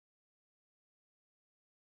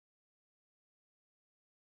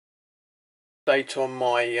update on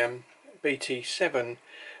my BT7.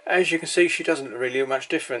 As you can see, she doesn't really look much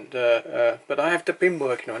different, but I have been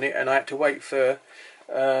working on it, and I had to wait for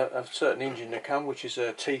a certain engine to come, which is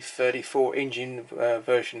a T34 engine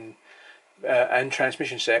version and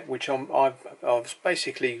transmission set, which I've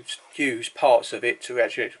basically used parts of it to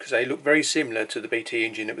actually, because they look very similar to the BT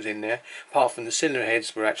engine that was in there, apart from the cylinder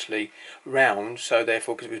heads were actually round, so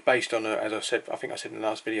therefore, because it was based on, as I said, I think I said in the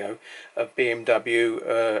last video, a BMW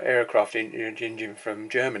aircraft engine from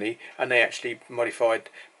Germany, and they actually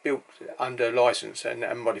built under license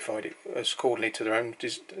and modified it as accordingly to their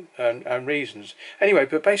own reasons. Anyway,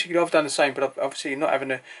 but basically I've done the same, but obviously not having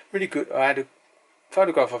a really good, I had a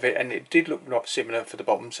photograph of it and it did look not similar for the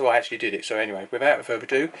bottom, so I actually did it. So anyway, without further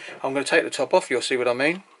ado, I'm going to take the top off, you'll see what I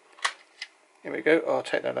mean. Here we go, I'll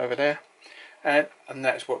take that over there, and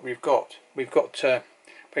that's what we've got. We've got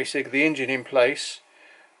basically the engine in place,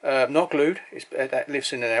 not glued, that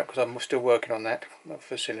lifts in and out because I'm still working on that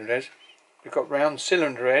for cylinder heads. We've got round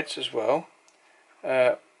cylinder heads as well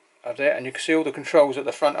up there, and you can see all the controls at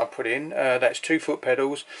the front I've put in. That's 2 foot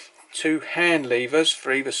pedals, 2 hand levers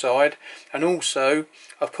for either side, and also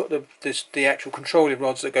I've put the actual controlling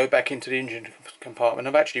rods that go back into the engine compartment.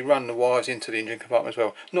 I've actually run the wires into the engine compartment as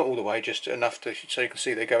well, not all the way, just enough so you can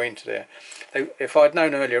see they go into there. If I'd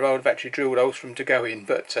known earlier, I would have actually drilled holes for them to go in,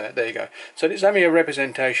 but there you go. So it's only a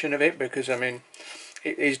representation of it, because I mean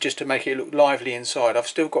it is just to make it look lively inside. I've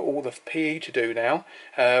still got all the PE to do now,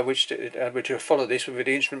 which will follow this with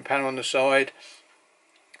the instrument panel on the side,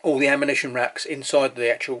 all the ammunition racks inside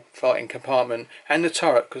the actual fighting compartment, and the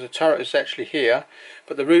turret, because the turret is actually here,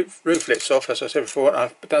 but the roof lifts off, as I said before.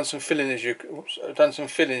 I've done some filling, as you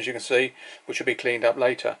can see, which will be cleaned up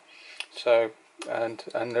later. So and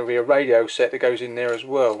there'll be a radio set that goes in there as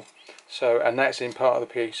well. So, and that's in part of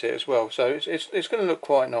the PE set as well. So it's going to look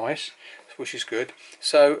quite nice, which is good.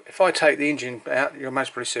 So if I take the engine out, you'll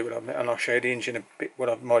most probably see what I've, and I'll show you the engine a bit, what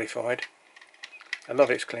I've modified. A lot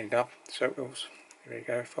of it's cleaned up. So there we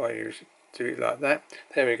go. If I do it like that,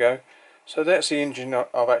 there we go. So that's the engine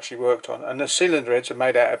I've actually worked on, and the cylinder heads are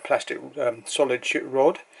made out of plastic solid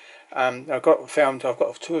rod. I've got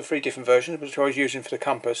 2 or 3 different versions, which I was using for the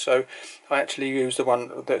compass, so I actually used the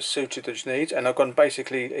one that suited the needs, and I've gone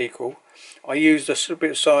basically equal. I used a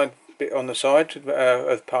bit on the side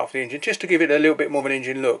as part of the engine, just to give it a little bit more of an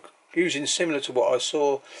engine look, using similar to what I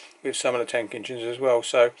saw with some of the tank engines as well.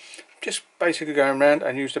 So just basically going around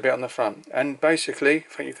and used a bit on the front, and basically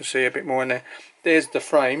I think you can see a bit more in there. There's the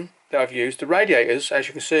frame that I've used. The radiators, as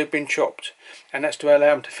you can see, have been chopped, and that's to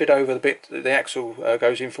allow them to fit over the bit that the axle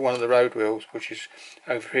goes in for one of the road wheels, which is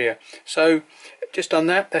over here. So just done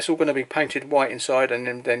that. That's all going to be painted white inside,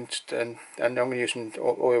 and then I'm going to use some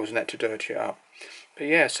oils and that to dirty it up. But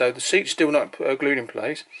yeah, so the seat's still not glued in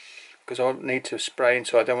place because I need to spray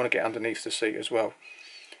inside. I don't want to get underneath the seat as well.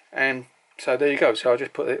 And so there you go. So I'll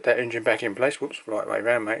just put that engine back in place. Whoops, right way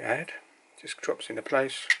round, mate. Just drops into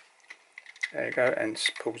place. There you go, and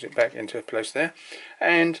pulls it back into place there.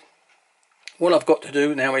 And what I've got to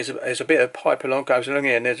do now is a bit of pipe goes along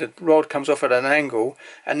here, and there's a rod comes off at an angle,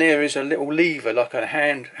 and there is a little lever, like a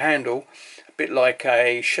handle, a bit like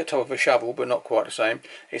a top of a shovel, but not quite the same.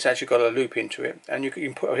 It's actually got a loop into it, and you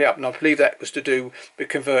can put it up, and I believe that was to do with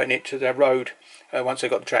converting it to the road once they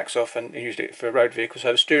got the tracks off and used it for a road vehicle.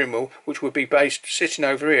 So the steering wheel, which would be based sitting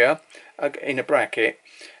over here in a bracket,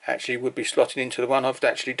 actually would be slotted into the one I've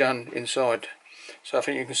actually done inside. So I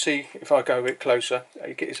think you can see, if I go a bit closer,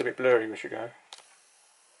 it's a bit blurry as you go.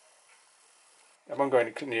 I won't go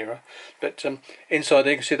any nearer, but inside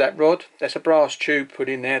there you can see that rod. That's a brass tube put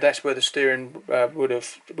in there. That's where the steering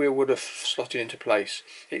wheel would have slotted into place.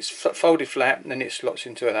 It's folded flat, and then it slots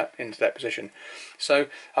into that position. So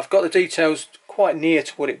I've got the details quite near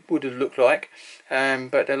to what it would have looked like,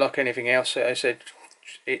 but they're like anything else. I said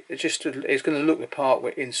it's going to look the part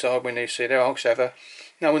inside when they see there. I'll have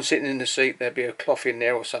no one sitting in the seat. There'll be a cloth in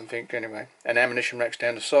there or something anyway. And ammunition racks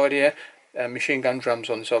down the side here. Machine gun drums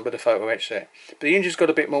on the side with a photo etch set. But the engine's got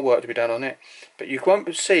a bit more work to be done on it. But you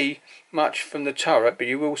won't see much from the turret, but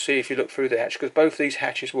you will see if you look through the hatch, because both these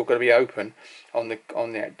hatches will going to be open on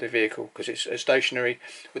the vehicle, because it's stationary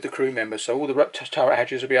with the crew members. So all the turret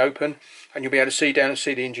hatches will be open, and you'll be able to see down and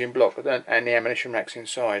see the engine block and the ammunition racks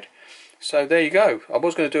inside. So there you go. I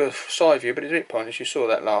was going to do a side view, but it's a bit pointless. You saw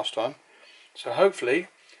that last time. So hopefully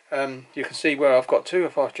you can see where I've got to.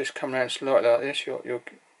 If I just come around slightly like this, you'll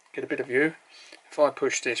get a bit of view. If I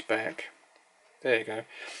push this back, there you go.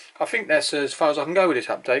 I think that's as far as I can go with this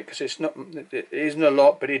update, because it isn't a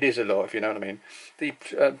lot, but it is a lot, if you know what I mean. There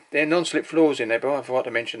are non-slip floors in there, but I forgot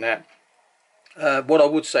to mention that. What I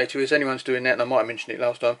would say to you is anyone's doing that, and I might have mentioned it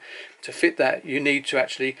last time, to fit that you need to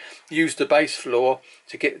actually use the base floor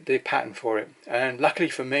to get the pattern for it. And luckily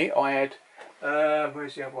for me, I had,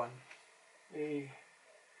 where's the other one?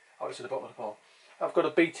 Oh, it's at the bottom of the pile. I've got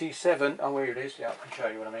a BT7, oh where it is, yeah, I can show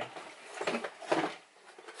you what I mean.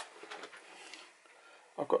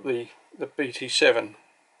 I've got the BT7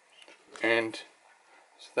 and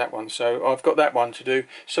that one, so I've got that one to do.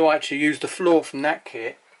 So I actually used the floor from that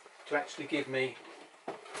kit to actually give me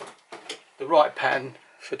the right pattern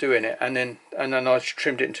for doing it, and then I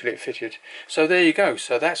trimmed it until it fitted. So there you go.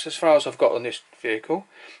 So that's as far as I've got on this vehicle.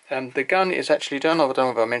 The gun is actually done. I don't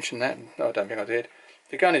know if I mentioned that. No, I don't think I did.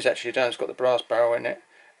 The gun is actually done. It's got the brass barrel in it,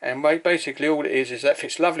 and basically all it is that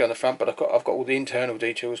fits lovely on the front. But I've got all the internal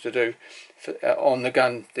details to do for, on the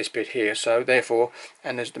gun. This bit here. So therefore,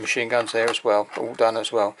 and there's the machine guns there as well, all done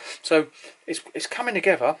as well. So it's coming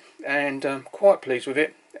together, and I'm quite pleased with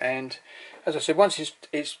it. And as I said, once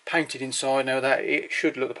it's painted inside now, that it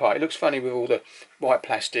should look the part. It looks funny with all the white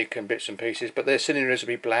plastic and bits and pieces, but the cylinders will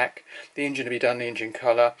be black, the engine will be done in the engine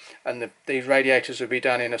colour, and the radiators will be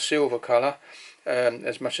done in a silver colour,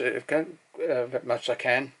 as much as I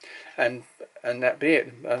can, and that be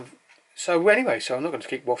it. So anyway, so I'm not going to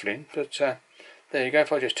keep waffling, but there you go.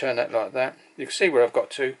 If I just turn that like that, you can see where I've got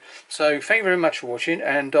to. So thank you very much for watching,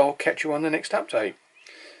 and I'll catch you on the next update.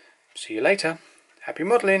 See you later. Happy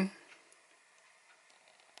modelling.